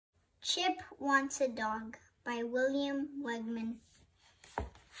Chip Wants a Dog by William Wegman.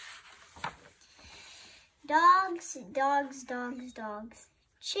 Dogs, dogs, dogs, dogs.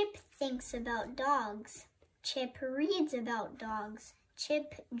 Chip thinks about dogs. Chip reads about dogs.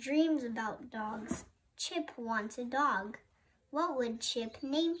 Chip dreams about dogs. Chip wants a dog. What would Chip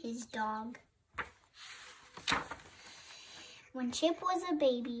name his dog? When Chip was a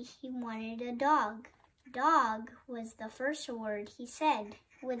baby, he wanted a dog. Dog was the first word he said.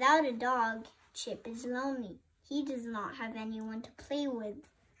 Without a dog, Chip is lonely. He does not have anyone to play with.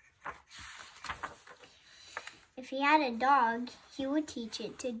 If he had a dog, he would teach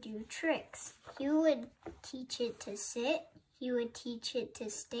it to do tricks. He would teach it to sit. He would teach it to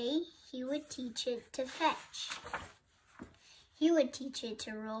stay. He would teach it to fetch. He would teach it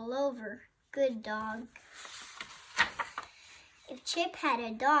to roll over. Good dog. If Chip had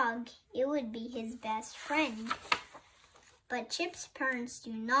a dog, it would be his best friend. But Chip's parents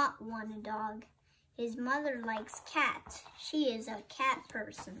do not want a dog. His mother likes cats. She is a cat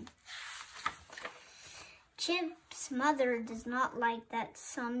person. Chip's mother does not like that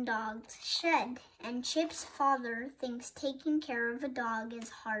some dogs shed, and Chip's father thinks taking care of a dog is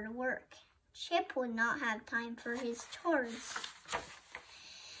hard work. Chip would not have time for his chores.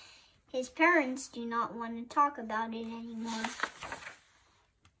 His parents do not want to talk about it anymore.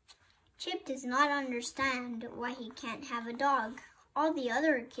 Chip does not understand why he can't have a dog. All the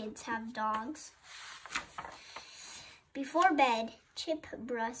other kids have dogs. Before bed, Chip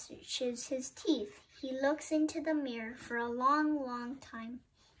brushes his teeth. He looks into the mirror for a long, long time.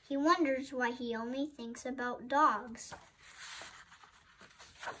 He wonders why he only thinks about dogs.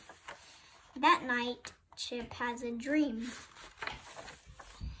 That night, Chip has a dream.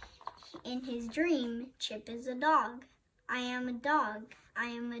 In his dream, Chip is a dog. I am a dog. I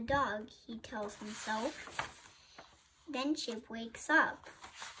am a dog, he tells himself. Then Chip wakes up.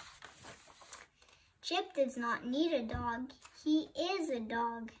 Chip does not need a dog. He is a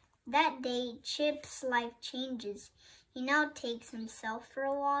dog. That day, Chip's life changes. He now takes himself for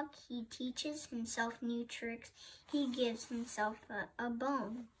a walk. He teaches himself new tricks. He gives himself a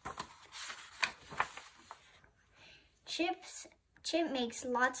bone. Chip makes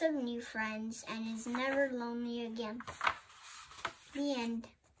lots of new friends and is never lonely again. The end.